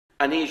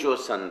And here's your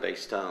Sunday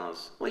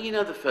stars. Well, you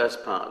know the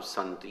first part of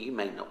Sunday, you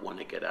may not want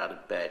to get out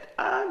of bed.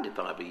 And if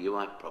I were you,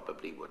 I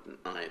probably wouldn't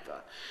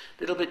either. A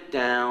little bit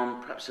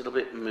down, perhaps a little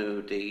bit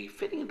moody,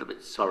 feeling a little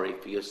bit sorry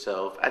for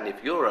yourself. And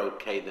if you're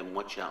okay, then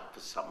watch out for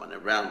someone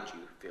around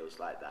you who feels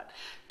like that.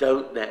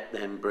 Don't let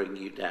them bring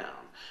you down.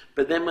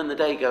 But then when the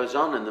day goes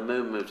on and the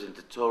moon moves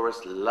into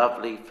Taurus,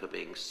 lovely for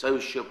being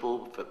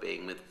sociable, for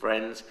being with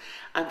friends,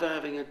 and for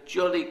having a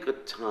jolly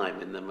good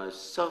time in the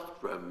most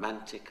soft,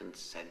 romantic and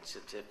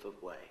sensitive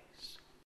of ways.